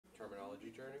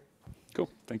journey. Cool,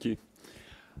 thank you.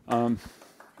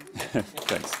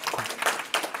 Thanks.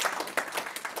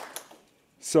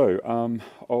 So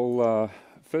I'll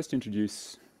first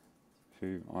introduce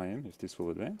who I am, if this will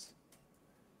advance.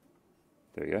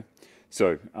 There we go.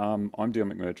 So I'm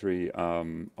Dion McMurtrie.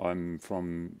 I'm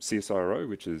from CSIRO,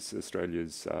 which is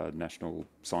Australia's national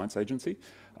science agency.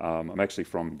 I'm actually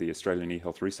from the Australian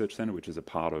eHealth Research Centre, which is a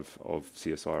part of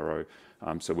CSIRO.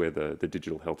 So we're the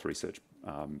digital health research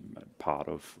part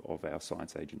of our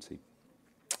science agency.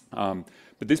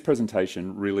 But this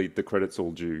presentation, really, the credit's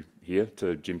all due here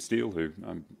to Jim Steele, who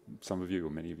some of you or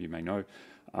many of you may know.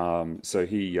 So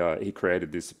he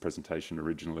created this presentation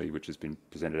originally, which has been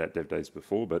presented at DevDays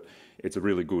before, but it's a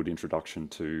really good introduction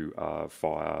to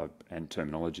FHIR and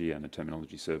terminology and the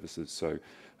terminology services. So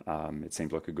it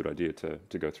seemed like a good idea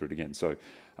to go through it again. So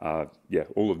yeah,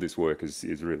 all of this work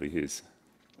is really his.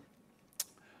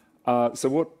 So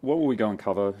what will we go and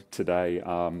cover today?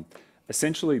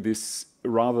 Essentially this,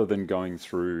 rather than going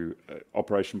through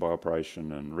operation by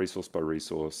operation and resource by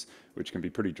resource, which can be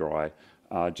pretty dry,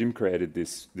 Jim created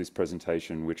this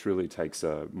presentation, which really takes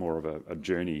more of a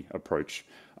journey approach,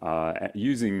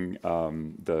 using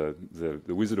the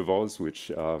Wizard of Oz, which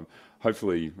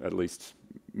hopefully at least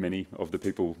many of the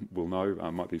people will know,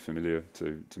 might be familiar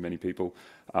to many people,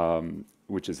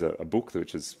 which is a book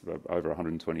which is over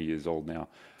 120 years old now.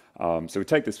 So we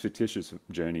take this fictitious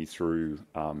journey through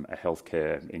a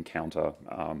healthcare encounter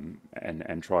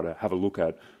and try to have a look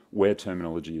at where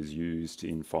terminology is used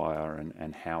in FHIR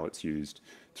and how it's used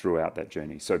throughout that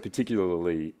journey. So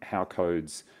particularly how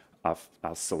codes are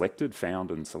selected,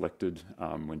 found and selected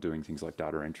when doing things like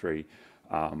data entry.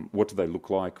 What do they look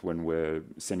like when we're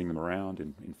sending them around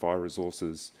in FHIR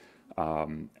resources?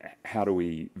 How do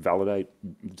we validate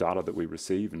data that we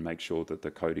receive and make sure that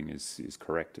the coding is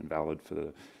correct and valid for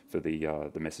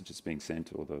the message that's being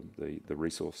sent or the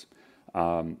resource?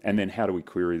 And then how do we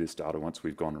query this data once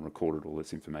we've gone and recorded all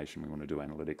this information? We want to do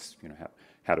analytics. You know,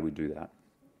 how do we do that?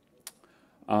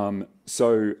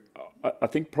 So I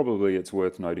think probably it's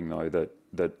worth noting though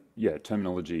that yeah,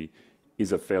 terminology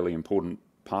is a fairly important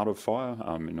part of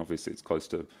FHIR, and obviously it's close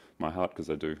to my heart because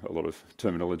I do a lot of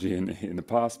terminology in the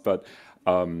past, but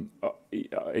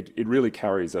it really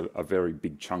carries a very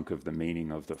big chunk of the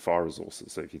meaning of the FHIR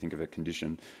resources. So if you think of a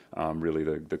condition, really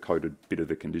the coded bit of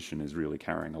the condition is really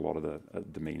carrying a lot of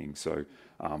the meaning, so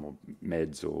or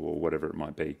meds or whatever it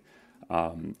might be.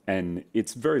 And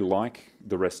it's very like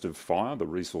the rest of FHIR, the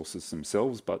resources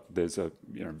themselves, but there's a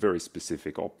very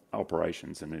specific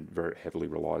operations, and it very heavily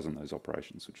relies on those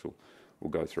operations, which we'll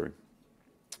go through.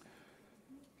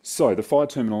 So the FHIR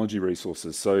terminology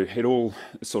resources. So it all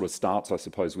sort of starts, I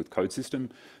suppose, with code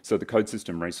system. So the code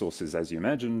system resources, as you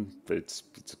imagine, it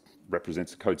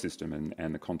represents a code system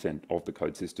and the content of the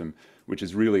code system, which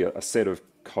is really a set of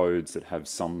codes that have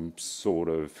some sort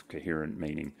of coherent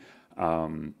meaning.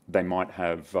 They might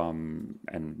have, and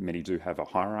many do have, a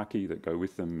hierarchy that go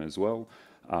with them as well.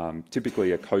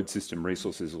 Typically a code system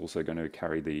resource is also going to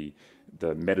carry the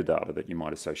metadata that you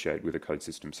might associate with a code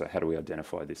system. So how do we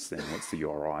identify this thing? What's the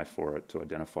URI for it to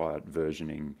identify it,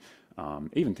 versioning,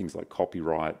 even things like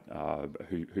copyright,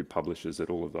 who publishes it,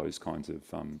 all of those kinds of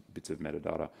bits of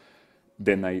metadata.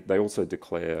 Then they also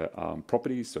declare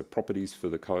properties, so properties for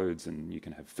the codes, and you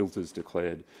can have filters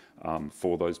declared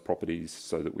for those properties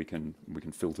so that we can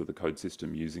filter the code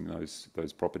system using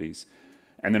those properties.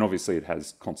 And then obviously it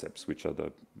has concepts, which are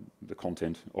the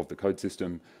content of the code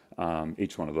system.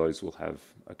 Each one of those will have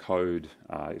a code,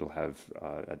 it'll have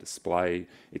a display,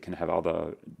 it can have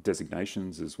other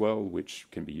designations as well, which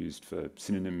can be used for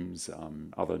synonyms,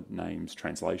 other names,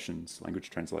 translations,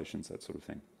 language translations, that sort of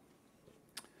thing.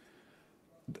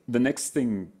 The next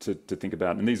thing to think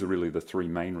about, and these are really the three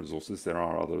main resources, there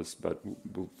are others, but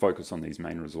we'll focus on these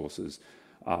main resources,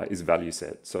 is value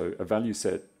set. So a value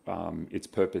set, its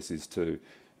purpose is to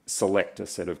select a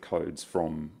set of codes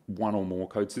from one or more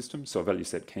code systems. So a value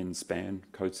set can span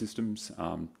code systems.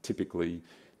 Typically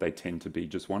they tend to be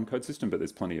just one code system, but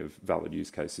there's plenty of valid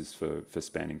use cases for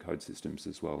spanning code systems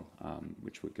as well,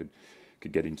 which we could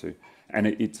get into.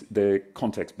 And they're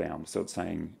context bound. So it's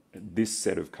saying this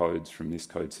set of codes from this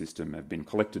code system have been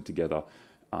collected together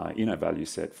in a value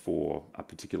set for a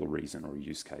particular reason or a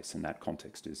use case, and that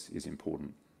context is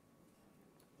important.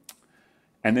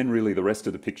 And then really the rest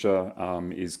of the picture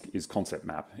is concept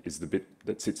map, is the bit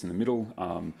that sits in the middle.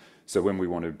 So when we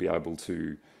want to be able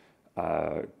to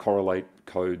correlate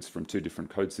codes from two different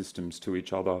code systems to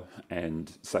each other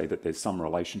and say that there's some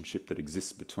relationship that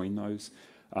exists between those,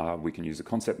 we can use a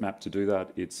concept map to do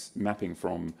that. It's mapping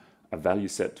from a value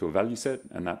set to a value set,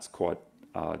 and that's quite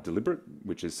deliberate,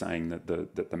 which is saying that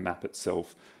the map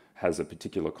itself has a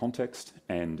particular context,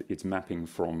 and it's mapping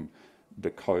from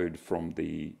the code from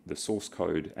the source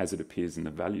code as it appears in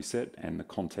the value set and the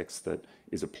context that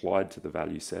is applied to the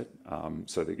value set,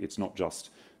 so that it's not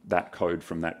just that code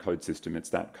from that code system, it's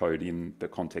that code in the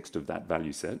context of that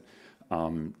value set,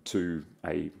 to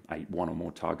one or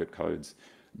more target codes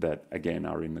that again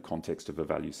are in the context of a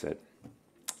value set.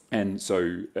 And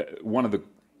so one of the,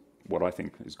 what I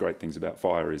think is great things about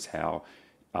FHIR is how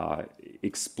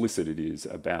explicit it is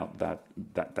about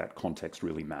that context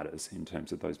really matters in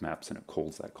terms of those maps, and it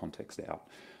calls that context out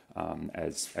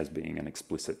as being an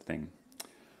explicit thing.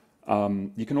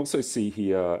 You can also see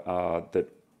here that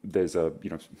there's a,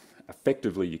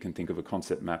 effectively you can think of a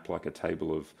concept map like a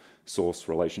table of source,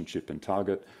 relationship, and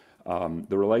target.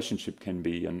 The relationship can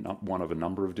be one of a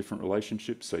number of different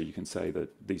relationships, so you can say that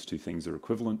these two things are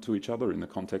equivalent to each other in the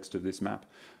context of this map.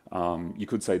 You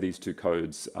could say these two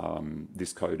codes,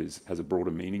 this code has a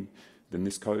broader meaning than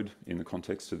this code in the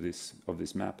context of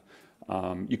this map.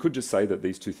 You could just say that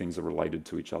these two things are related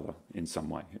to each other in some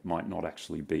way. It might not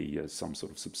actually be some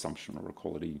sort of subsumption or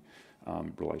equality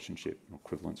relationship, or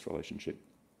equivalence relationship.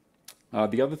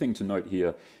 The other thing to note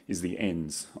here is the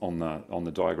ends on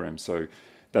the diagram. So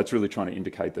that's really trying to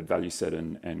indicate that value set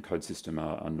and code system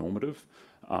are normative.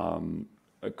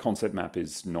 A concept map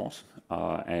is not,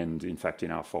 and in fact in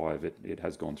R5 it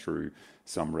has gone through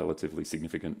some relatively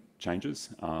significant changes,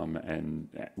 and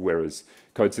whereas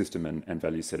code system and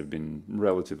value set have been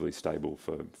relatively stable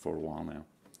for a while now.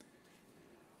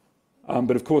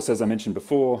 But of course, as I mentioned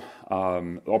before,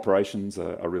 operations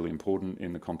are really important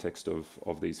in the context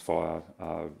of these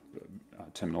FHIR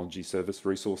terminology service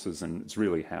resources, and it's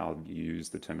really how you use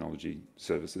the terminology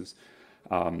services.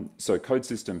 So code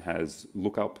system has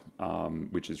lookup,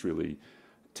 which is really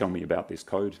tell me about this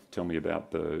code, tell me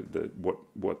about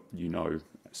what you know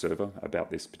server about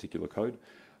this particular code.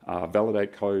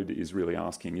 Validate code is really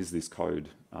asking, is this code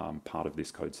part of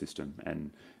this code system?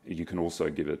 And you can also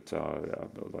give it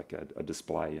like a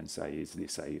display and say, is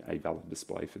this a valid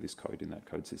display for this code in that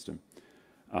code system?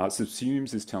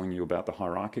 Subsumes is telling you about the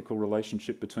hierarchical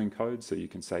relationship between codes. So you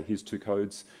can say, here's two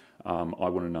codes. I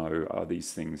want to know, are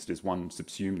these things, does one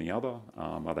subsume the other?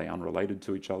 Are they unrelated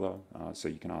to each other? So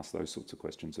you can ask those sorts of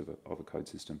questions of a code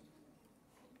system.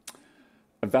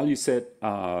 A value set,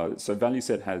 so value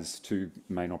set has two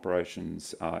main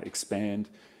operations, expand.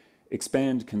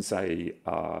 Expand can say,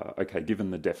 okay,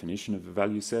 given the definition of a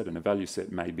value set, and a value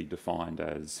set may be defined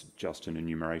as just an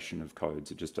enumeration of codes,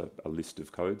 or just a list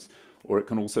of codes, or it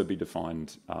can also be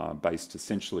defined based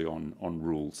essentially on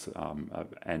rules,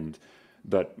 and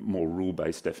that more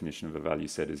rule-based definition of a value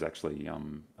set is actually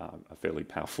a fairly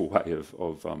powerful way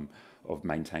of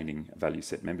maintaining value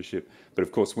set membership. But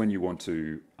of course, when you want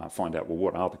to find out, well,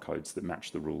 what are the codes that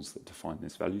match the rules that define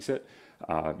this value set,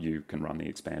 you can run the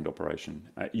expand operation.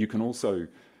 You can also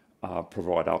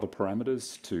provide other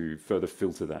parameters to further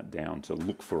filter that down to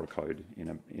look for a code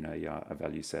in a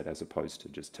value set, as opposed to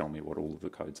just tell me what all of the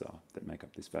codes are that make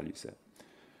up this value set.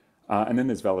 And then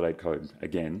there's validate code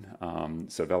again.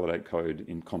 So validate code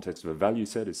in context of a value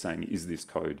set is saying, is this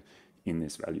code in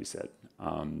this value set?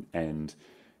 And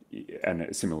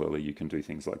similarly, you can do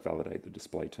things like validate the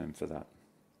display term for that.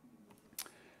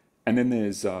 And then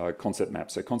there's concept map.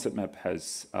 So concept map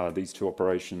has these two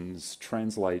operations.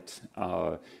 Translate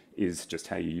is just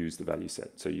how you use the value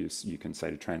set. So you can say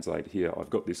to translate, here, I've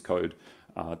got this code.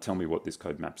 Tell me what this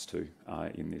code maps to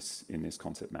in this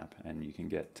concept map, and you can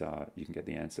get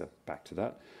the answer back to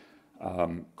that.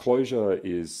 Closure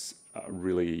is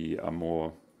really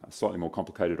a slightly more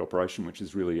complicated operation, which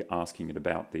is really asking it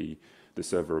about the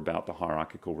server about the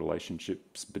hierarchical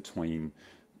relationships between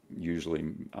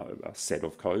usually a set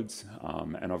of codes.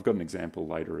 And I've got an example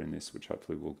later in this, which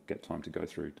hopefully we'll get time to go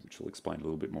through, which will explain a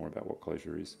little bit more about what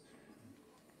closure is.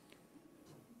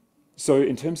 So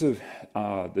in terms of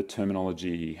the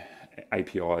terminology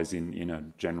APIs in a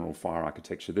general FHIR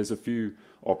architecture, there's a few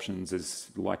options. As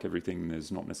like everything,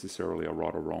 there's not necessarily a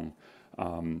right or wrong.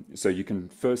 So you can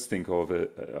first think of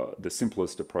it, the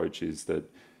simplest approach is that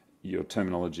your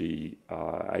terminology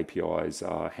APIs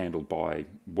are handled by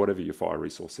whatever your FHIR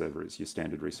resource server is, your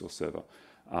standard resource server.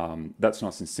 That's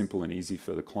nice and simple and easy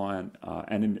for the client,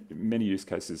 and in many use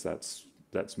cases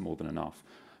that's more than enough.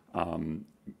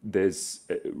 There's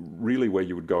really where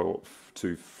you would go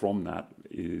to from that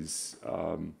is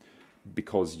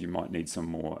because you might need some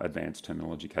more advanced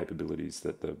terminology capabilities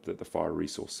that the FHIR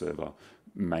resource server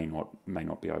may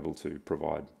not be able to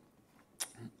provide.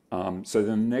 So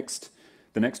the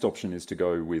next option is to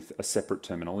go with a separate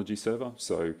terminology server.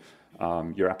 So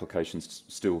your application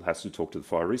still has to talk to the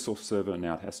FHIR resource server, and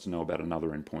now it has to know about another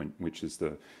endpoint, which is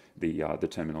the the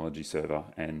terminology server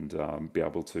and be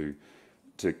able to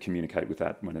communicate with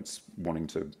that when it's wanting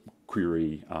to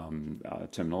query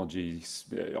terminologies.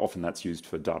 Often that's used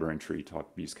for data entry type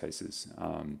use cases.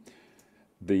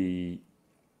 The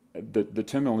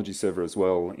terminology server as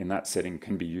well in that setting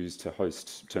can be used to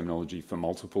host terminology for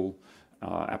multiple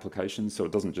applications, so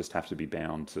it doesn't just have to be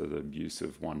bound to the use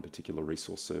of one particular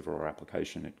resource server or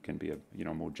application. It can be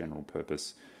a more general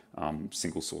purpose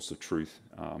single source of truth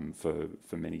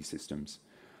for many systems.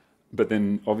 But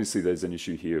then obviously there's an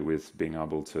issue here with being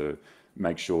able to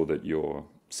make sure that you're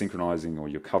synchronizing or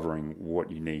you're covering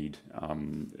what you need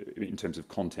in terms of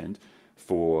content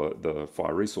for the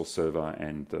FHIR resource server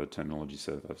and the terminology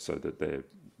server, so that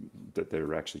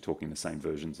they're actually talking the same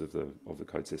versions of the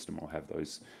code system, or have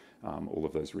those all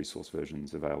of those resource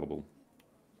versions available.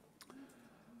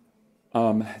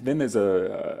 Then there's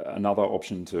another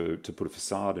option to put a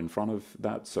facade in front of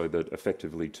that, so that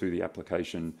effectively to the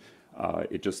application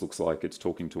it just looks like it's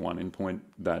talking to one endpoint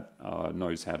that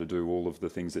knows how to do all of the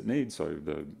things it needs, so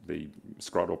the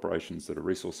SCRUD operations that a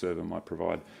resource server might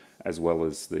provide, as well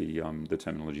as the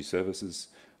terminology services,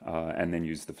 and then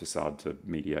use the facade to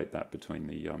mediate that between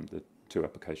the two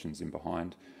applications in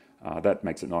behind. That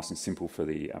makes it nice and simple for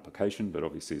the application, but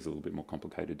obviously is a little bit more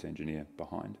complicated to engineer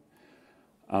behind.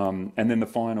 And then the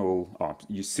final,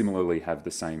 you similarly have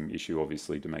the same issue,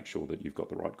 obviously, to make sure that you've got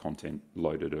the right content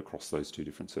loaded across those two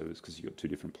different servers, because you've got two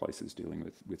different places dealing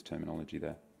with terminology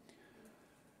there.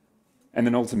 And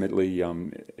then ultimately,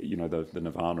 the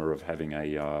nirvana of having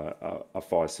a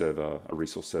FHIR server, a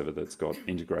resource server that's got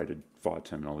integrated FHIR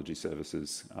terminology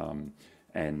services,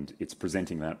 and it's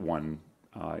presenting that one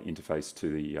interface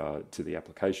to the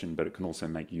application, but it can also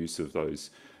make use of those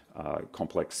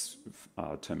complex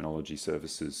terminology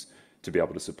services to be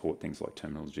able to support things like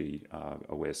terminology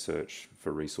aware search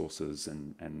for resources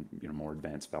and more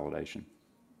advanced validation.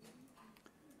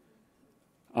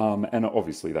 And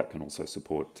obviously that can also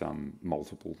support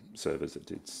multiple servers.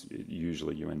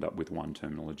 Usually you end up with one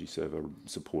terminology server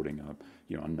supporting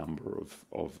a number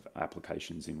of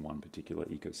applications in one particular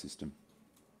ecosystem.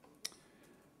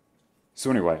 So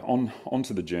anyway, on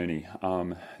to the journey.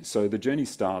 So the journey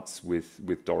starts with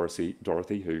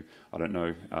Dorothy, who I don't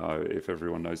know if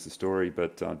everyone knows the story,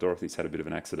 but Dorothy's had a bit of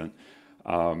an accident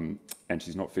and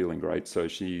she's not feeling great. So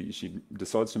she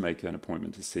decides to make an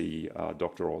appointment to see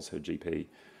Dr. Oz, her GP.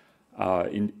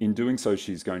 In doing so,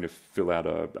 she's going to fill out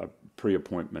a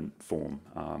pre-appointment form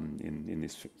in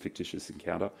this fictitious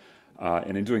encounter.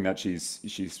 And in doing that,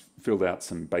 she's filled out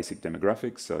some basic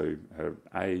demographics, so her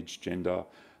age, gender,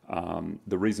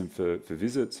 the reason for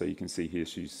visit. So you can see here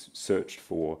she's searched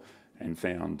for and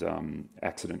found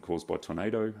accident caused by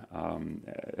tornado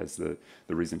as the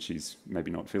reason she's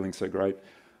maybe not feeling so great.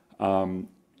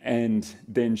 And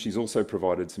then she's also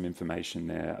provided some information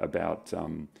there about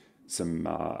some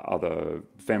other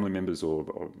family members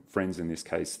or friends in this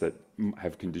case that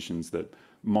have conditions that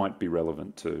might be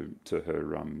relevant to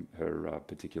her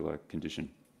particular condition.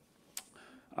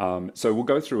 So we'll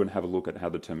go through and have a look at how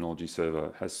the terminology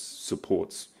server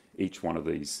supports each one of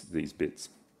these bits.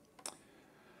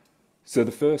 So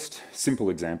the first simple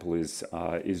example is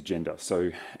gender.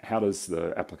 So how does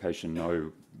the application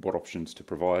know what options to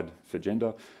provide for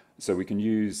gender? So we can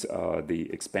use the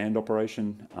expand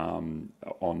operation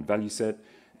on value set,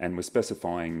 and we're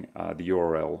specifying the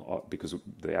URL because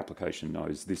the application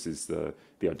knows this is the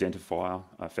identifier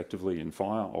effectively in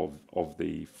FHIR of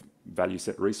the value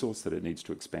set resource that it needs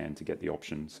to expand to get the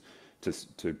options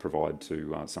to provide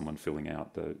to someone filling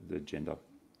out the gender.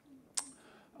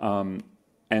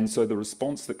 And so the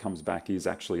response that comes back is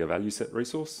actually a value set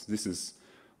resource. This is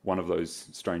one of those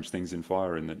strange things in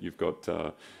FHIR, in that you've got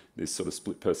this sort of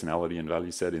split personality in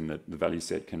value set, in that the value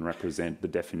set can represent the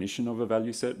definition of a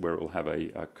value set, where it will have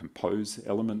a compose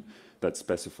element that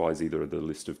specifies either the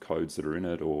list of codes that are in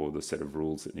it or the set of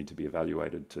rules that need to be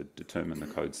evaluated to determine the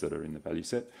codes that are in the value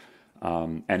set.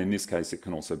 And in this case, it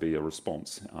can also be a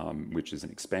response, which is an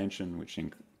expansion, which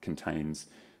contains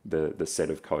the set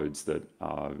of codes that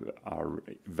are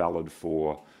valid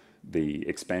for the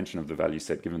expansion of the value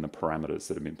set given the parameters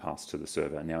that have been passed to the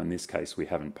server. Now in this case we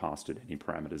haven't passed it any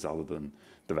parameters other than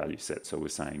the value set, so we're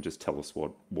saying just tell us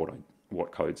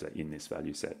what codes are in this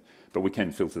value set. But we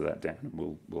can filter that down,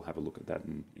 and we'll have a look at that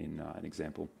in an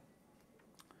example.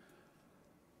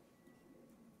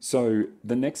 So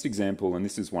the next example, and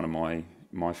this is one of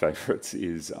my favorites,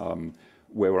 is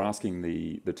where we're asking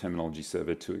the terminology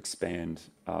server to expand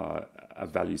a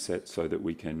value set so that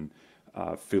we can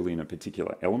fill in a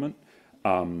particular element.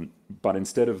 But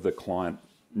instead of the client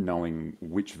knowing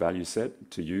which value set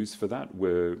to use for that.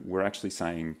 We're actually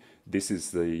saying this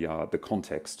is the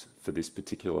context for this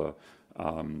particular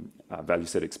value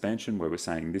set expansion, where we're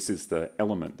saying this is the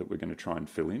element that we're going to try and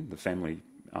fill in, the family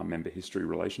member history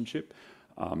relationship.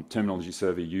 Terminology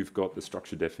server, you've got the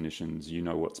structure definitions, you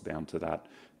know what's bound to that.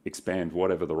 Expand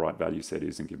whatever the right value set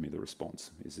is and give me the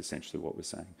response, is essentially what we're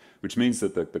saying. Which means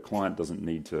that the client doesn't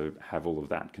need to have all of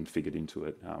that configured into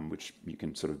it, which you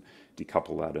can sort of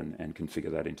decouple that and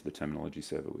configure that into the terminology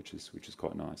server, which is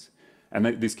quite nice. And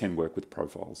this can work with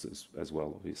profiles as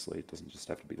well, obviously. It doesn't just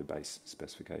have to be the base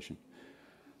specification.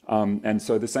 And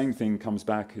so the same thing comes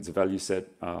back. It's a value set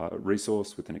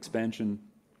resource with an expansion.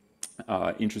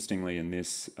 Interestingly, in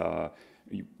this,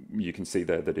 you can see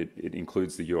there that it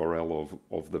includes the URL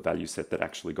of the value set that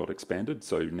actually got expanded.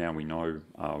 So now we know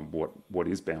what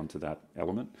is bound to that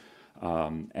element.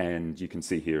 And you can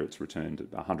see here it's returned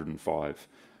 105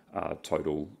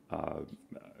 total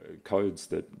codes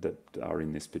that are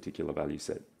in this particular value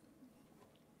set.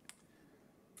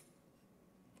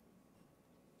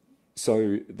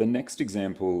 So the next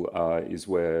example is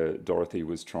where Dorothy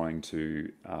was trying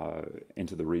to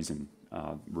enter the reason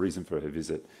for her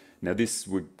visit. Now this,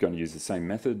 we're going to use the same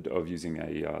method of using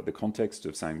the context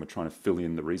of saying we're trying to fill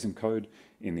in the reason code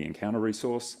in the encounter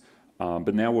resource.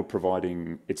 But now we're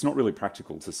providing, it's not really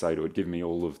practical to say to it, give me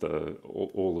all of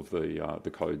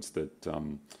the codes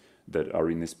that are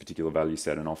in this particular value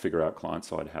set, and I'll figure out client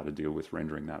side how to deal with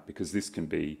rendering that, because this can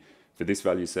be, for this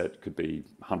value set, could be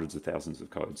hundreds of thousands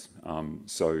of codes.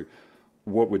 So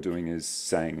what we're doing is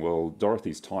saying, well,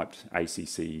 Dorothy's typed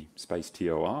ACC space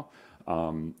TOR,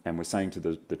 and we're saying to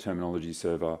the terminology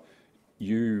server,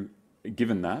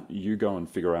 given that, you go and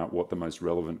figure out what the most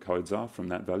relevant codes are from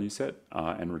that value set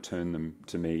and return them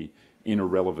to me in a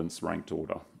relevance ranked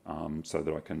order, so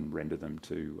that I can render them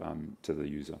to the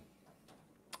user.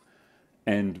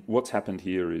 And what's happened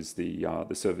here is the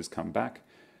server's come back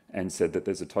and said that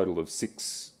there's a total of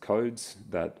 6 codes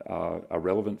that are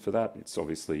relevant for that. It's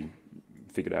obviously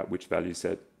figured out which value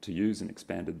set to use and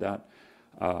expanded that.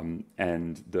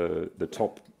 And the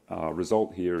top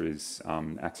result here is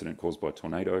accident caused by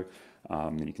tornado.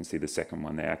 And you can see the second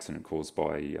one there, accident caused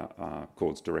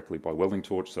directly by welding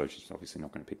torch. So she's obviously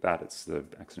not going to pick that. It's the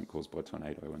accident caused by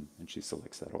tornado, and she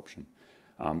selects that option.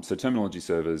 So terminology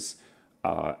servers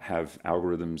have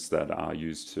algorithms that are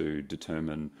used to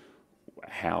determine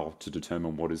how to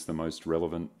determine what is the most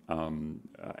relevant,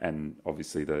 and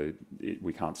obviously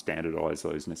we can't standardize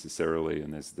those necessarily,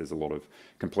 and there's a lot of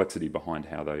complexity behind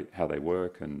how they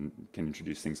work, and can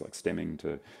introduce things like stemming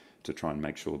to try and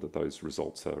make sure that those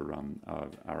results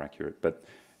are accurate. But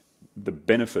the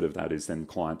benefit of that is then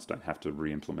clients don't have to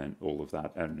re-implement all of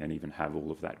that and even have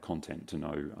all of that content to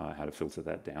know how to filter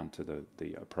that down to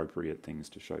the appropriate things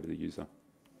to show to the user.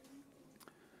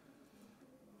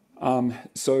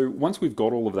 So once we've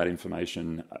got all of that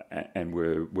information and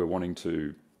we're wanting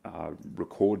to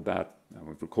record that,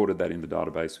 we've recorded that in the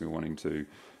database, we're wanting to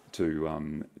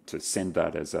send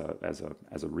that as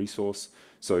a resource.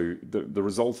 So the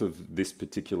result of this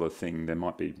particular thing, there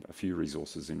might be a few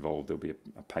resources involved. There'll be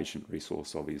a patient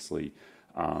resource, obviously,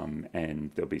 and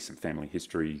there'll be some family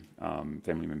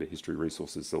member history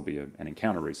resources. There'll be an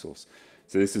encounter resource.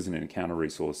 So this is an encounter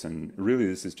resource, and really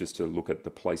this is just to look at the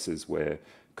places where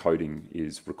coding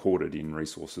is recorded in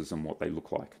resources and what they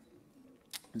look like.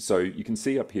 So you can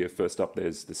see up here, first up,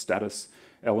 there's the status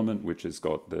element, which has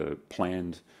got the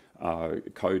planned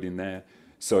code in there.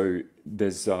 So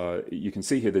there's, you can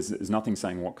see here, there's nothing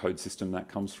saying what code system that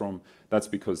comes from. That's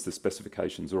because the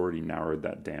specification's already narrowed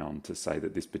that down to say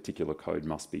that this particular code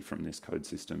must be from this code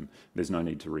system. There's no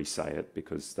need to re-say it,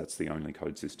 because that's the only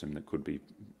code system that could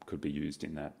be used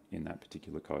in that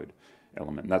particular code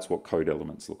element. And that's what code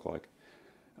elements look like.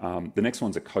 The next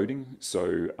one's a coding.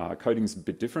 So coding's a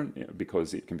bit different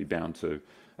because it can be bound to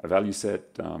a value set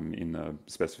in the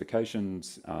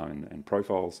specifications and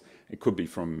profiles. It could be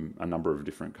from a number of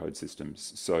different code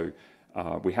systems. So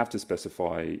we have to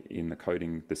specify in the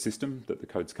coding the system that the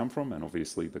codes come from, and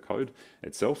obviously the code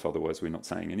itself, otherwise we're not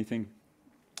saying anything.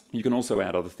 You can also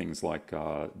add other things like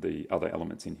the other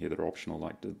elements in here that are optional,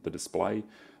 like the display.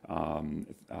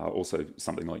 Also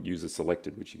something like user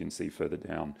selected, which you can see further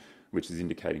down, which is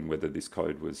indicating whether this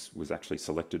code was actually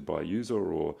selected by a user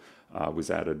or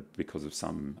was added because of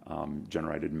some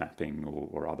generated mapping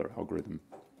or other algorithm.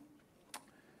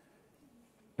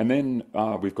 And then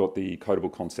we've got the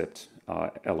codable concept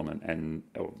element and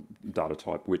data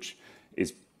type, which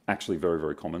is actually very,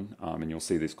 very common, and you'll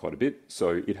see this quite a bit.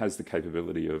 So it has the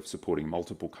capability of supporting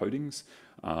multiple codings,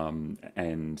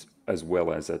 and as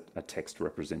well as a text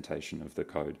representation of the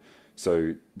code.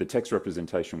 So the text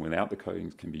representation without the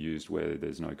codings can be used where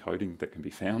there's no coding that can be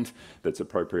found that's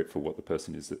appropriate for what the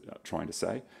person is trying to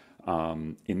say.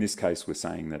 In this case, we're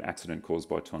saying that accident caused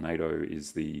by tornado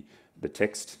is the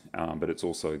text, but it's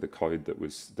also the code that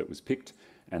was picked,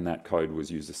 and that code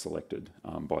was user selected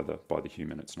by the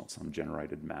human. It's not some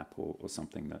generated map or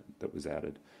something that was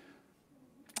added.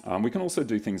 We can also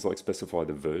do things like specify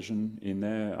the version in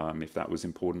there if that was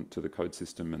important to the code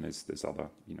system, and there's other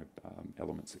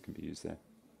elements that can be used there.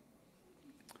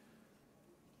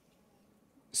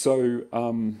 So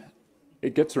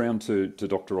it gets around to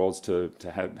Dr. Oz to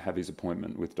have his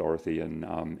appointment with Dorothy,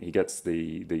 and he gets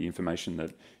the information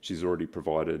that she's already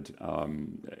provided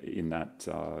in that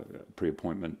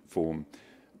pre-appointment form,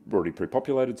 already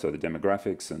pre-populated, so the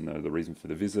demographics and the reason for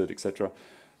the visit, etc.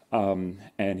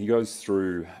 And he goes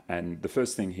through, and the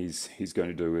first thing he's going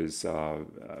to do is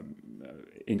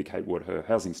indicate what her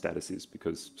housing status is,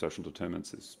 because social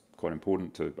determinants is quite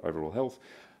important to overall health.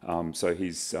 So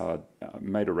he's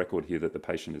made a record here that the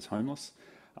patient is homeless,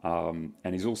 and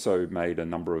he's also made a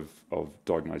number of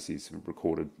diagnoses,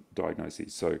 recorded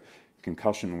diagnoses. So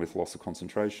concussion with loss of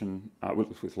concentration,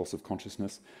 with loss of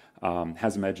consciousness,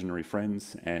 has imaginary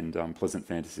friends, and pleasant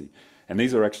fantasy. And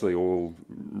these are actually all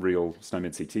real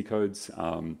SNOMED CT codes.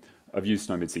 I've used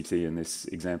SNOMED CT in this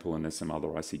example, and there's some other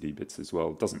ICD bits as well.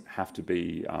 It doesn't have to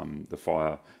be the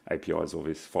FHIR APIs,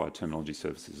 obviously. FHIR Terminology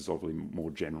Services is obviously more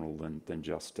general than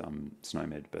just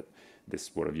SNOMED, but this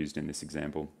is what I've used in this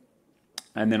example.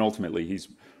 And then ultimately, he's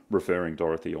referring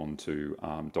Dorothy on to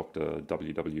Dr.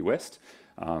 W.W. West,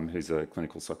 who's a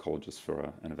clinical psychologist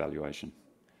for an evaluation.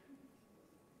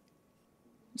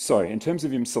 So in terms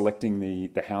of him selecting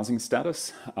the housing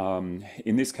status,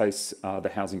 in this case,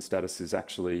 the housing status is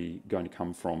actually going to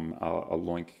come from a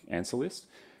LOINC answer list.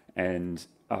 And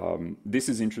this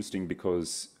is interesting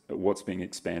because what's being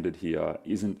expanded here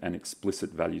isn't an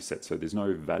explicit value set. So there's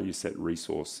no value set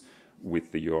resource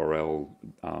with the URL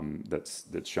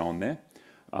that's shown there.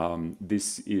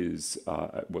 This is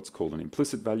what's called an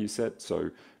implicit value set.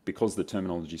 So because the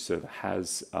terminology server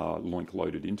has LOINC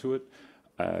loaded into it,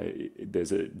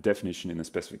 there's a definition in the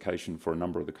specification for a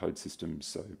number of the code systems,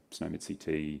 so SNOMED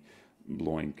CT,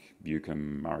 LOINC,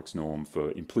 Bucum, RX Norm,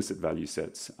 for implicit value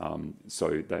sets,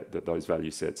 so that those value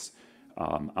sets,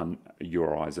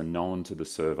 URIs are known to the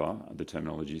server, the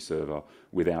terminology server,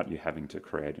 without you having to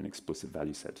create an explicit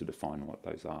value set to define what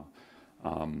those are.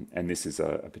 And this is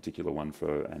a particular one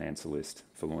for an answer list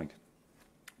for LOINC.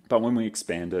 But when we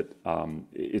expand it,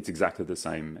 it's exactly the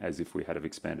same as if we had have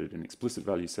expanded an explicit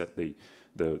value set.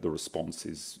 The response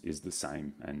is the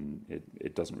same, and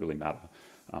it doesn't really matter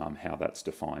how that's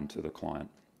defined to the client.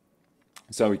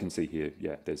 So we can see here,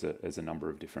 yeah, there's a number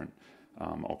of different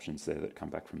options there that come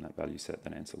back from that value set,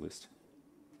 that answer list.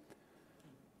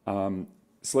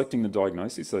 Selecting the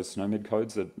diagnosis, those SNOMED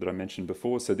codes that I mentioned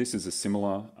before. So this is a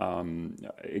similar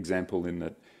example in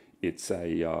that it's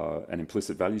an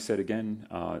implicit value set again.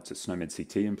 It's a SNOMED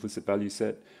CT implicit value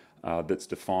set that's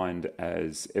defined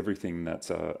as everything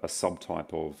that's a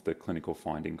subtype of the clinical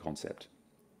finding concept,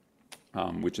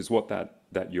 which is what that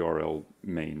URL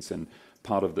means. And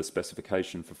part of the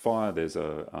specification for FHIR, there's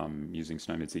a using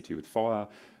SNOMED CT with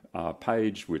FHIR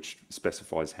page, which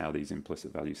specifies how these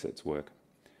implicit value sets work.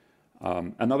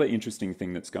 Another interesting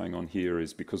thing that's going on here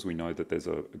is because we know that there's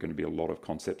going to be a lot of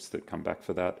concepts that come back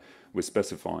for that, we're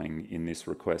specifying in this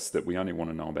request that we only want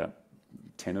to know about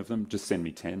 10 of them. Just send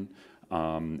me 10.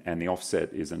 And the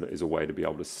offset is a way to be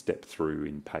able to step through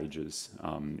in pages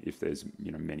if there's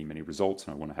many results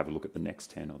and I want to have a look at the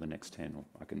next 10 or the next 10, or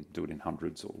I can do it in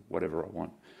hundreds or whatever I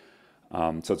want.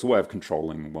 So it's a way of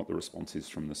controlling what the response is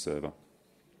from the server.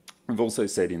 We've also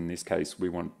said in this case we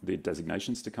want the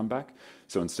designations to come back.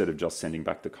 So instead of just sending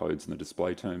back the codes and the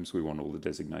display terms, we want all the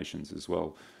designations as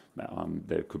well.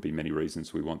 There could be many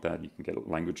reasons we want that. You can get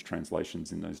language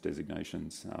translations in those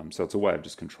designations. So it's a way of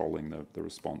just controlling the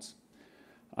response.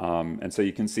 And so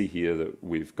you can see here that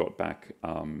we've got back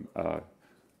a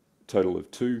total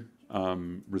of 2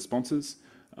 responses.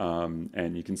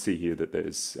 And you can see here that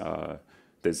there's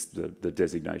the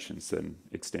designations then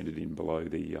extended in below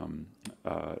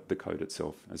the code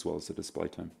itself, as well as the display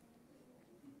term.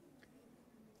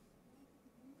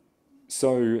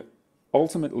 So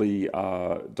ultimately,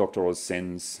 Dr. Oz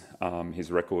sends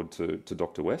his record to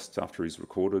Dr. West after he's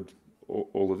recorded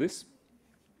all of this.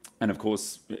 And of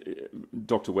course,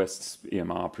 Dr. West's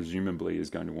EMR presumably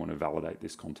is going to want to validate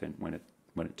this content when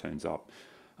it turns up.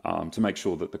 to make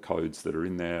sure that the codes that are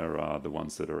in there are the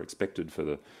ones that are expected for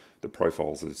the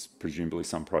profiles, as presumably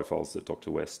some profiles that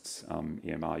Dr. West's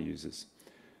EMR uses.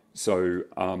 So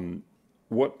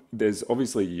there's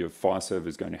obviously your FHIR server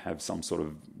is going to have some sort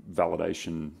of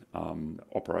validation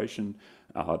operation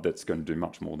that's going to do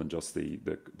much more than just the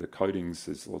codings.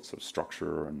 There's lots of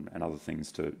structure and other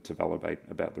things to validate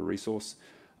about the resource.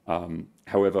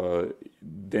 However,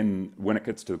 then when it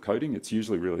gets to the coding, it's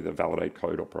usually really the validate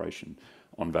code operation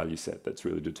on value set that's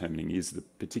really determining, is the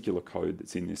particular code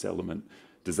that's in this element,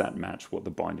 does that match what the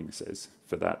binding says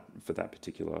for that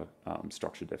particular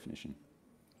structure definition?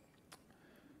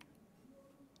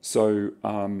 So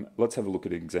let's have a look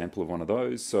at an example of one of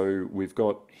those. So we've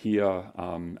got here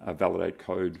a validate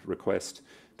code request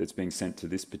that's being sent to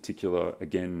this particular,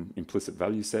 again, implicit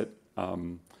value set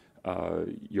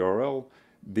URL.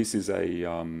 This is a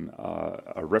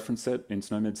reference set in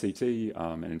SNOMED CT,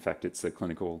 and in fact, it's the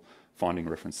clinical finding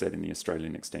reference set in the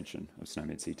Australian extension of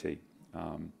SNOMED CT.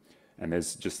 And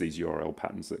there's just these URL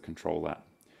patterns that control that.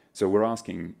 So we're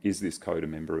asking, is this code a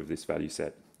member of this value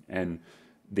set? And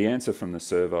the answer from the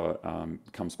server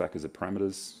comes back as a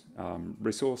parameters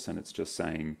resource, and it's just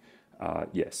saying,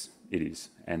 yes, it is.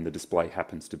 And the display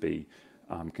happens to be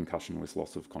concussion with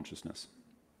loss of consciousness.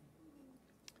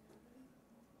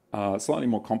 Slightly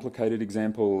more complicated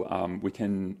example, we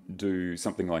can do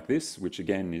something like this, which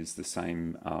again is the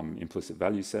same implicit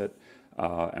value set,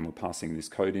 and we're passing this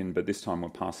code in, but this time we're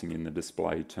passing in the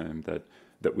display term that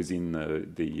was in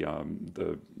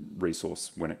the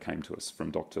resource when it came to us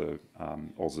from Dr.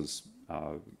 Oz's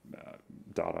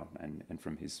data and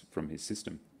from his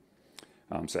system.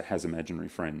 So it has imaginary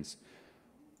friends.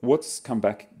 What's come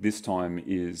back this time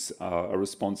is a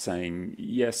response saying,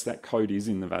 yes, that code is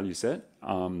in the value set,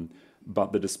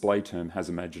 but the display term has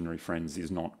imaginary friends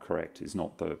is not correct, is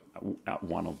not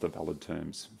one of the valid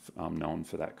terms known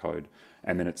for that code.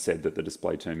 And then it said that the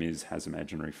display term has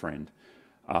imaginary friend.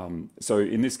 So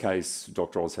in this case,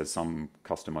 Dr. Oz has some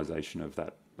customization of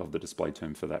the display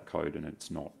term for that code, and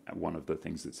it's not one of the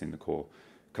things that's in the core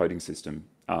coding system.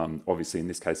 Obviously, in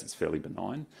this case, it's fairly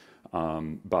benign,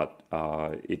 but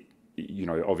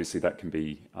obviously that can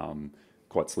be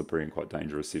quite slippery and quite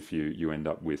dangerous if you end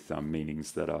up with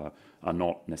meanings that are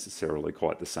not necessarily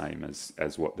quite the same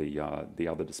as what the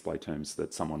other display terms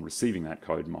that someone receiving that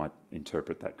code might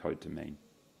interpret that code to mean.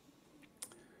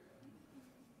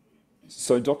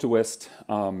 So Dr. West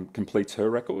completes her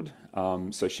record.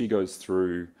 So she goes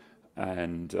through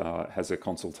and has a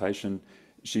consultation.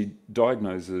 She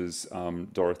diagnoses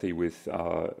Dorothy with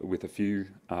a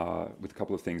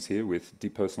couple of things here, with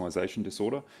depersonalization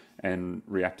disorder and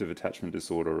reactive attachment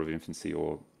disorder of infancy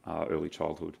or early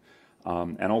childhood.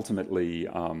 And ultimately,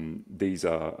 these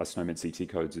are SNOMED CT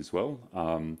codes as well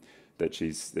that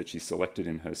she's selected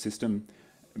in her system.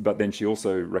 But then she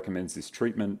also recommends this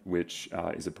treatment, which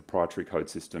is a proprietary code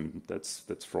system that's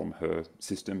from her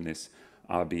system, this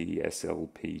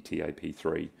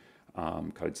RBSLPTAP3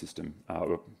 code system,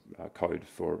 code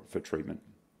for treatment.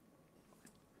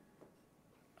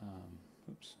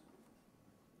 Oops.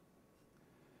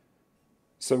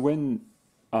 So when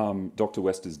Dr.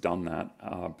 West has done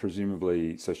that,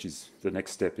 presumably, so the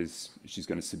next step is she's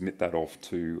going to submit that off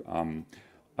to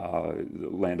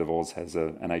Land of Oz has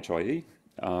an HIE.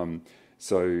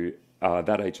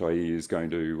 That HIE is going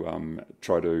to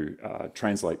try to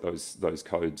translate those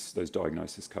codes, those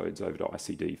diagnosis codes, over to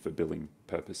ICD for billing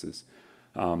purposes.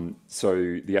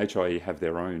 So the HIE have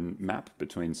their own map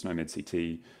between SNOMED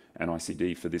CT and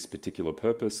ICD for this particular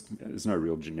purpose. There's no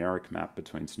real generic map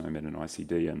between SNOMED and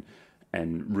ICD,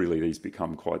 and really these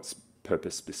become quite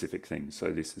purpose-specific things.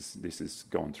 So this is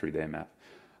gone through their map.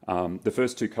 The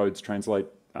first two codes translate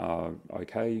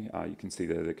okay. You can see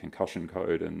there the concussion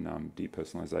code and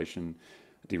depersonalization,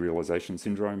 derealization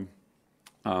syndrome.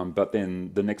 But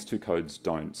then the next two codes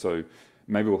don't. So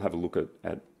maybe we'll have a look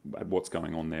at what's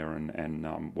going on there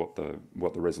and what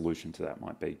the resolution to that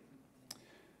might be.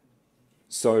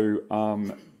 So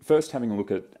first, having a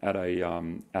look at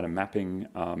a mapping,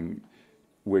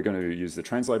 we're going to use the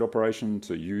translate operation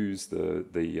to use the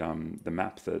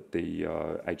map that the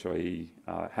HIE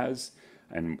has.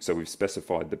 And so we've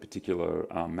specified the particular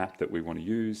map that we want to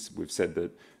use. We've said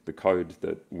that the code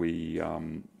that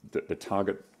that the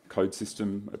target code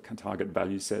system, target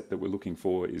value set that we're looking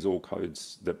for is all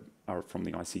codes that are from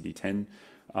the ICD-10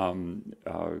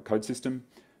 code system.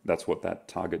 That's what that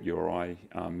target URI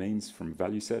means from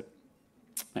value set.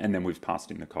 And then we've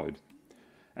passed in the code.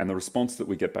 And the response that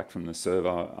we get back from the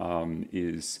server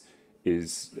is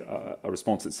a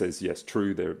response that says, yes,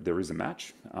 true, there is a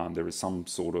match. There is some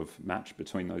sort of match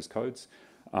between those codes.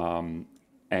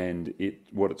 and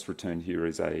what it's returned here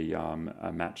is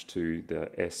a match to the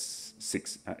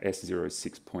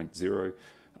S06.0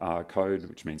 code,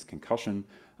 which means concussion.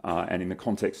 And in the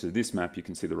context of this map, you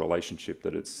can see the relationship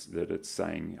that it's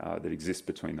saying that exists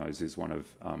between those is one of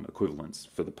equivalence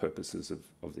for the purposes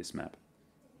of this map.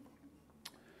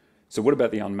 So what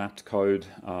about the unmapped code?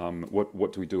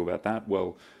 What do we do about that?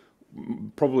 Well,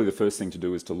 probably the first thing to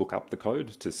do is to look up the code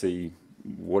to see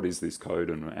what is this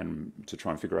code and to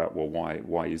try and figure out, well,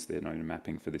 why is there no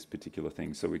mapping for this particular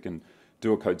thing? So we can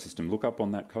do a code system lookup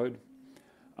on that code.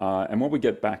 And what we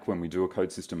get back when we do a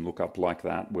code system lookup like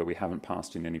that, where we haven't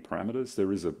passed in any parameters,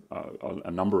 there is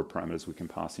a number of parameters we can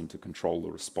pass in to control the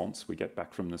response we get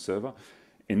back from the server.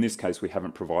 In this case, we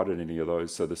haven't provided any of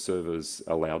those, so the server's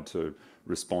allowed to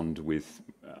respond with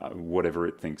whatever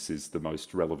it thinks is the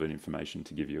most relevant information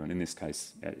to give you. And in this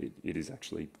case, it is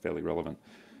actually fairly relevant.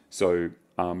 So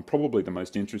probably the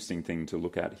most interesting thing to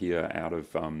look at here out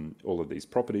of all of these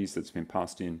properties that's been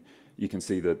passed in, you can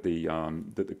see that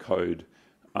the code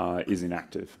is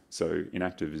inactive. So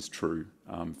inactive is true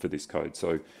for this code.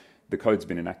 So the code's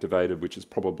been inactivated, which is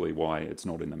probably why it's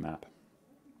not in the map.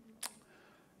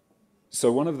 So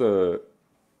one of the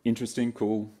interesting,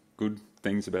 cool, good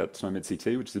things about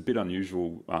SNOMED-CT, which is a bit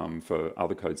unusual for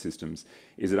other code systems,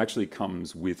 is it actually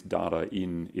comes with data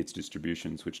in its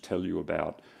distributions which tell you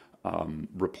about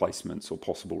replacements or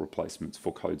possible replacements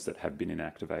for codes that have been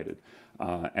inactivated.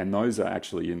 And those are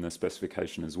actually in the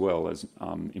specification as well as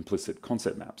implicit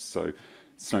concept maps. So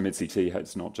SNOMED-CT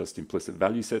has not just implicit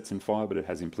value sets in FHIR, but it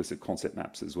has implicit concept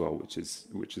maps as well, which is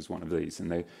one of these.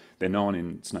 And they're known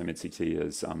in SNOMED-CT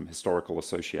as historical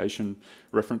association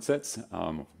reference sets,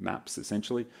 maps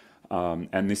essentially.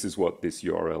 And this is what this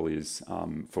URL is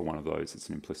for one of those. It's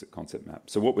an implicit concept map.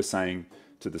 So what we're saying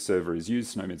to the server is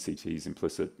use SNOMED-CT's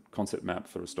implicit concept map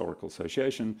for historical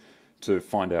association to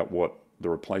find out what the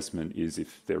replacement is,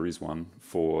 if there is one,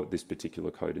 for this particular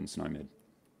code in SNOMED.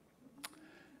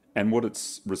 And what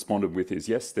it's responded with is,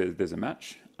 yes, there's a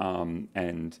match.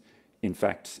 And in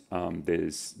fact,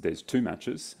 there's two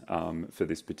matches for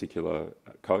this particular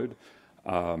code.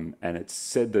 And it's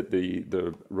said that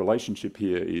the relationship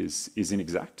here is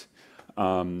inexact.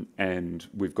 And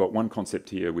we've got one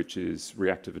concept here, which is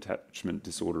reactive attachment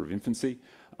disorder of infancy.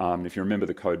 If you remember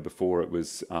the code before, it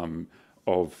was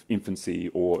of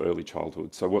infancy or early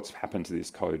childhood. So what's happened to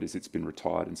this code is it's been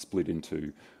retired and split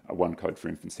into one code for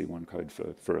infancy, one code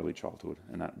for early childhood,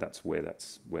 and that's where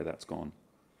that's gone.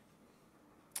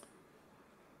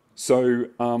 So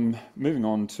moving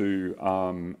on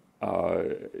to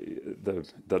the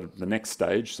next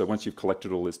stage. So once you've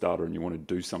collected all this data and you want to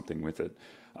do something with it,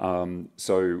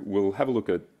 so we'll have a look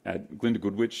at Glinda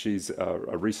Goodwitch. She's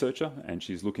a researcher and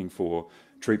she's looking for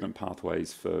treatment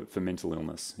pathways for mental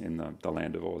illness in the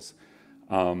land of Oz.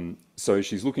 So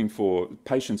she's looking for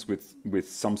patients with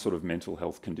some sort of mental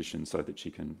health condition so that she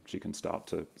can start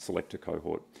to select a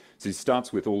cohort. So she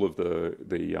starts with all of the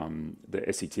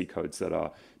SET codes that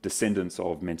are descendants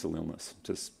of mental illness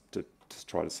to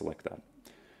try to select that.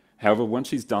 However, once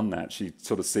she's done that, she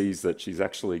sort of sees that she's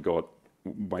actually got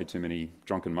way too many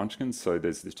drunken munchkins. So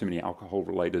there's too many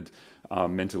alcohol-related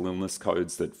mental illness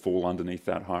codes that fall underneath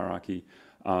that hierarchy.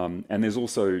 And there's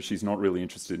also, she's not really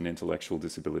interested in intellectual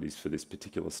disabilities for this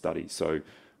particular study. So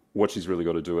what she's really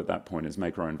got to do at that point is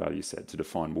make her own value set to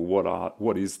define, well,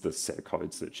 what is the set of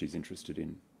codes that she's interested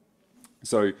in?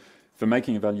 So for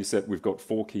making a value set, we've got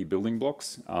 4 key building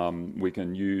blocks. We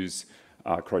can use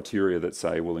criteria that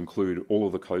say we'll include all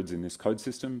of the codes in this code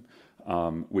system.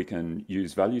 We can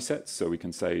use value sets, so we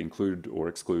can say include or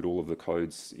exclude all of the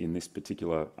codes in this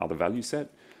particular other value set.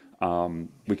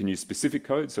 We can use specific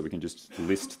codes, so we can just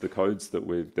list the codes that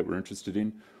we're interested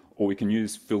in, or we can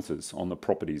use filters on the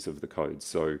properties of the codes.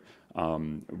 So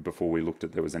before we looked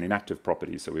at, there was an inactive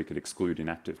property, so we could exclude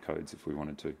inactive codes if we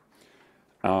wanted to.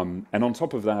 And on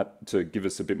top of that, to give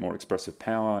us a bit more expressive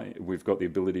power, we've got the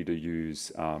ability to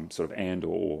use sort of and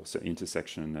or, so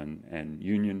intersection and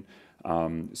union.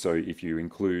 So if you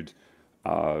include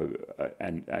a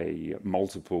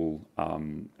multiple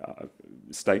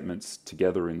statements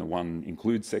together in the one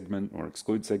include segment or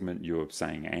exclude segment, you're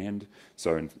saying and.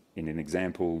 So in an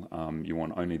example, you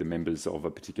want only the members of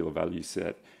a particular value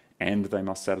set and they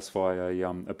must satisfy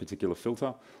a particular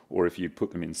filter. Or if you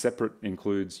put them in separate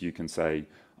includes, you can say,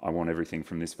 I want everything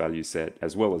from this value set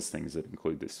as well as things that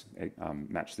include this,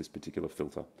 match this particular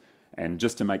filter. And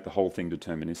just to make the whole thing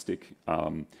deterministic,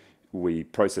 we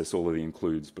process all of the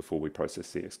includes before we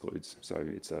process the excludes. So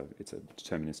it's a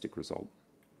deterministic result.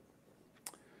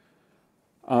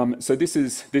 So this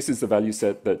is the value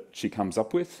set that she comes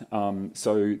up with.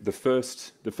 So the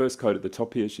first code at the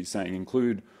top here, she's saying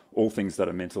include all things that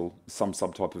are some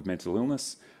subtype of mental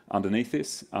illness underneath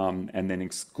this, and then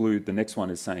exclude. The next one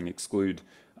is saying exclude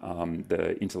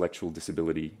the intellectual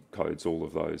disability codes, all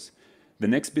of those. The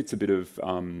next bit's a bit of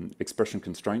expression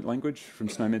constraint language from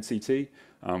SNOMED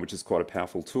CT, which is quite a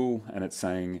powerful tool, and it's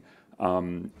saying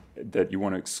that you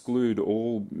want to exclude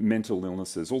all mental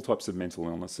illnesses, all types of mental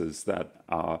illnesses that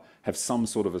have some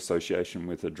sort of association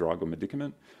with a drug or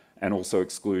medicament, and also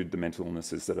exclude the mental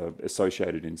illnesses that are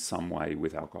associated in some way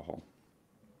with alcohol.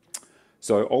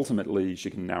 So ultimately, she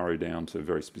can narrow down to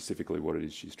very specifically what it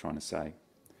is she's trying to say.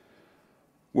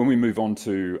 When we move on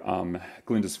to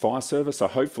Glinda's FHIR server, so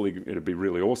hopefully it'd be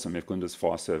really awesome if Glinda's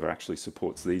FHIR server actually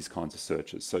supports these kinds of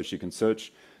searches. So she can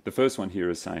search, the first one here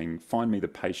is saying, find me the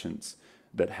patients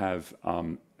that have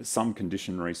some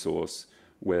condition resource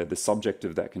where the subject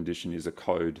of that condition is a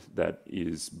code that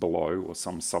is below or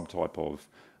some subtype of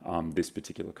this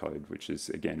particular code, which is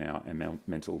again our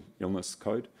mental illness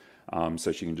code.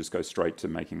 So she can just go straight to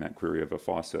making that query of a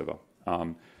FHIR server.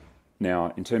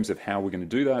 Now, in terms of how we're going to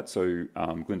do that, so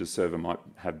Glinda's server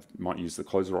might use the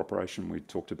closure operation we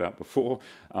talked about before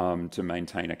to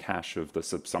maintain a cache of the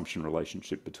subsumption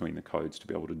relationship between the codes to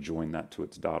be able to join that to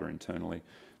its data internally.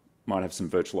 Might have some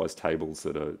virtualized tables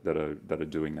that are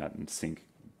doing that and sync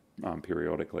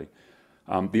periodically.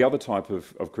 The other type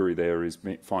of query there is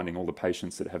finding all the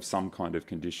patients that have some kind of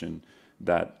condition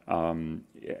that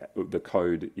the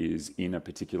code is in a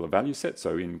particular value set,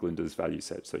 so in Glinda's value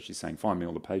set. So she's saying, find me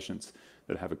all the patients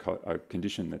that have a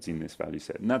condition that's in this value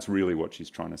set. And that's really what she's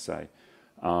trying to say.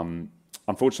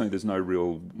 Unfortunately, there's no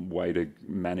real way to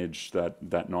manage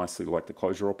that nicely like the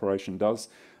closure operation does.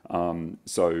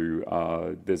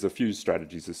 So there's a few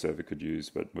strategies the server could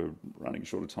use, but we're running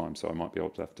short of time, so I might be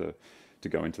able to have to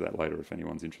go into that later if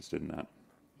anyone's interested in that.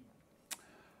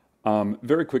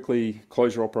 Very quickly,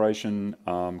 closure operation,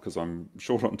 because I'm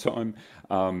short on time,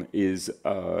 is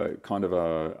kind of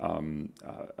a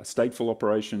stateful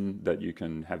operation that you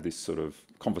can have this sort of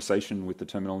conversation with the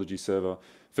terminology server.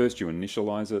 First, you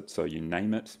initialize it, so you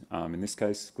name it, in this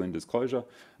case, Glinda's closure,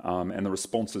 and the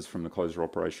responses from the closure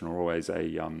operation are always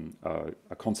a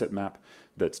concept map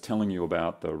that's telling you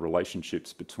about the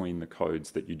relationships between the codes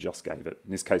that you just gave it.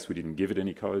 In this case, we didn't give it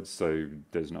any codes, so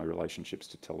there's no relationships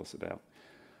to tell us about.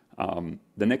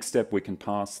 The next step, we can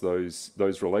pass those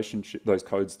codes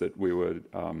that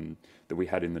we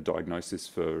had in the diagnosis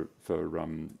for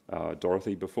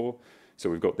Dorothy before. So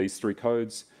we've got these three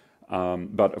codes,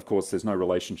 but of course there's no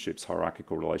relationships,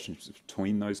 hierarchical relationships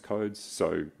between those codes.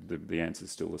 So the answer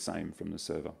is still the same from the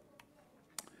server.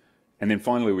 And then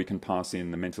finally, we can pass in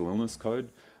the mental illness code.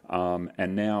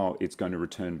 And now it's going to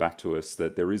return back to us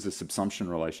that there is a subsumption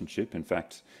relationship. In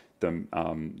fact,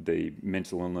 the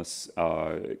mental illness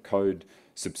code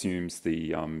subsumes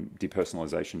the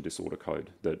depersonalization disorder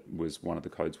code that was one of the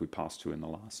codes we passed to in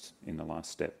the last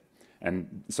step.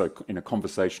 And so in a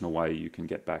conversational way, you can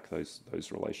get back those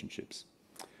relationships.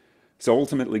 So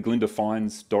ultimately, Glinda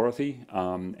finds Dorothy,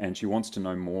 and she wants to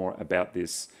know more about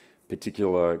this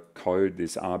particular code,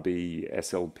 this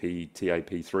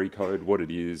RB-SLP-TAP3 code, what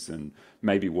it is, and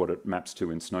maybe what it maps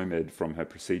to in SNOMED from her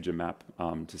procedure map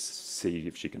to see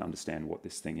if she can understand what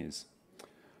this thing is.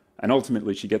 And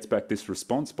ultimately, she gets back this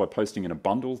response by posting in a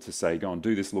bundle to say, go and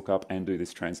do this lookup and do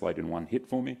this translate in one hit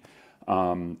for me.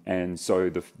 And so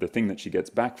the thing that she gets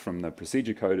back from the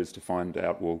procedure code is to find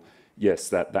out, well, yes,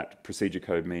 that procedure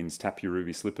code means tap your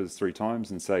Ruby slippers 3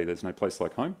 times and say there's no place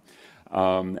like home.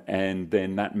 And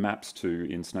then that maps to,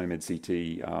 in SNOMED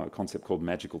CT, a concept called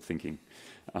magical thinking.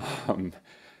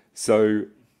 So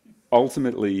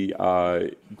ultimately,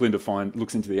 Glinda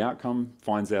looks into the outcome,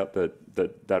 finds out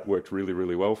that worked really,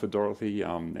 really well for Dorothy,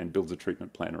 and builds a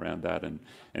treatment plan around that, and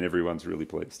everyone's really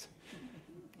pleased.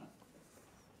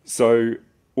 So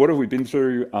what have we been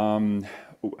through?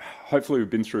 Hopefully we've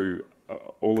been through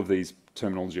all of these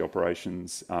terminology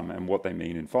operations and what they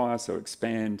mean in FHIR. So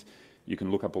expand, you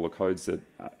can look up all the codes that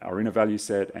are in a value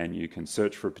set, and you can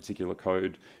search for a particular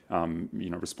code,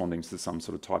 responding to some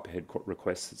sort of type ahead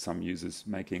request that some user's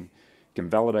making. You can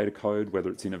validate a code, whether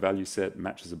it's in a value set,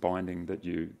 matches a binding that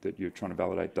you're trying to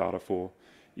validate data for.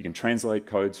 You can translate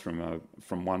codes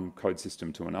from one code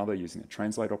system to another using a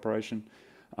translate operation.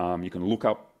 You can look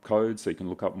up codes, so you can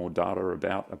look up more data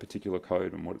about a particular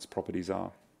code and what its properties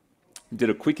are. Did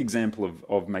a quick example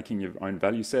of making your own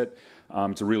value set.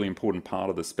 It's a really important part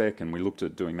of the spec, and we looked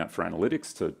at doing that for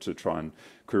analytics to try and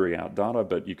query out data,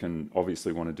 but you can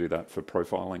obviously want to do that for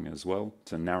profiling as well,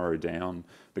 to narrow down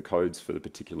the codes for the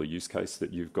particular use case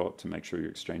that you've got to make sure you're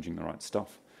exchanging the right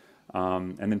stuff.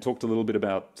 and then talked a little bit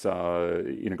about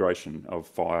integration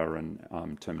of FHIR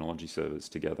and terminology servers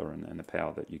together, and the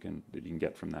power that you can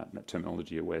get from that. And that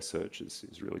terminology aware search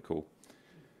is really cool.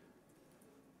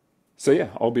 So yeah,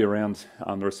 I'll be around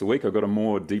the rest of the week. I've got a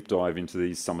more deep dive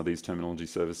into some of these terminology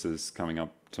services coming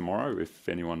up tomorrow if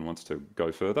anyone wants to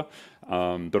go further.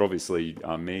 But obviously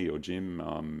me or Jim,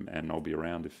 and I'll be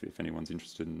around if anyone's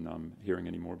interested in hearing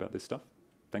any more about this stuff.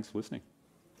 Thanks for listening.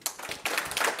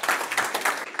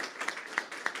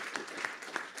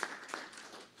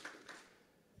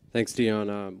 Thanks,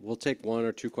 Dion. We'll take 1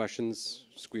 or 2 questions,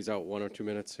 squeeze out 1 or 2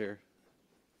 minutes here.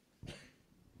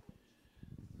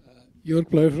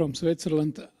 Jörg Bleu from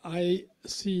Switzerland. I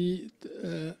see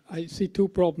 2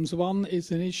 problems. One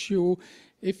is an issue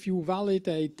if you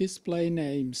validate display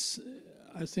names.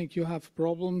 I think you have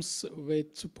problems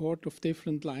with support of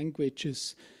different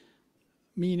languages,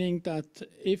 meaning that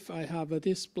if I have a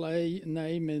display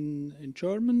name in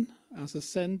German as a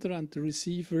sender and the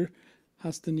receiver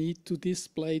has the need to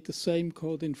display the same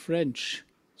code in French,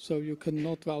 so you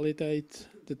cannot validate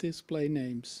the display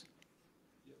names.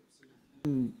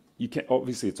 You can,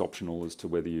 obviously it's optional as to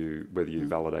whether you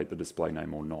validate the display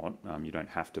name or not. You don't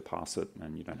have to pass it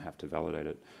and you don't have to validate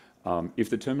it. If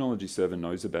the terminology server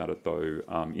knows about it though,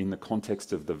 in the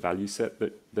context of the value set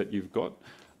that you've got,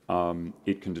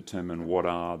 it can determine what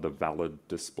are the valid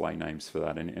display names for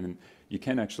that. And you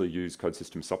can actually use code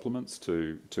system supplements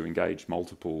to engage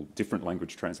multiple different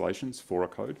language translations for a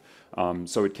code.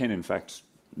 So it can in fact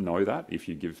know that if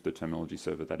you give the terminology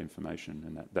server that information,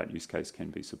 and that use case can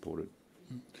be supported.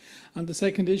 And the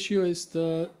second issue is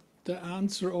the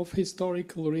answer of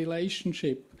historical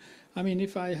relationship. I mean,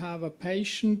 if I have a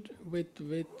patient with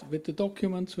the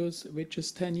document which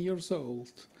is 10 years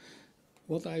old,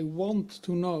 what I want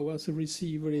to know as a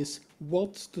receiver is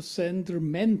what the sender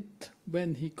meant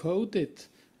when he coded,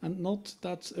 and not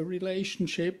that's a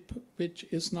relationship which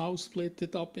is now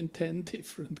split up in 10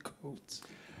 different codes.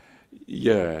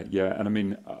 Yeah, and I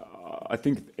mean, I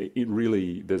think it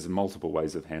really, there's multiple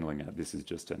ways of handling it. This is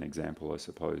just an example, I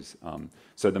suppose.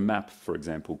 So the map, for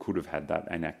example, could have had that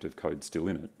inactive code still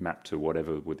in it, mapped to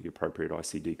whatever with the appropriate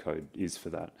ICD code is for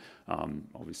that.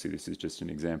 Obviously, this is just an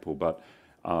example, but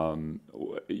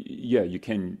yeah,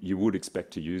 you would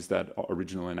expect to use that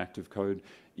original inactive code.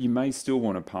 You may still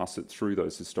want to pass it through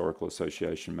those historical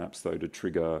association maps, though, to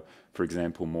trigger, for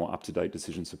example, more up-to-date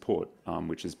decision support,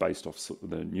 which is based off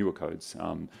the newer codes.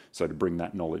 So to bring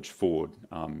that knowledge forward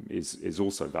is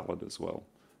also valid as well.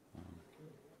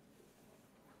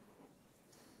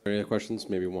 Any other questions?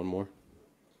 Maybe one more.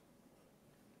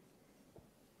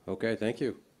 Okay, thank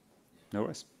you. No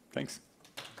worries. Thanks.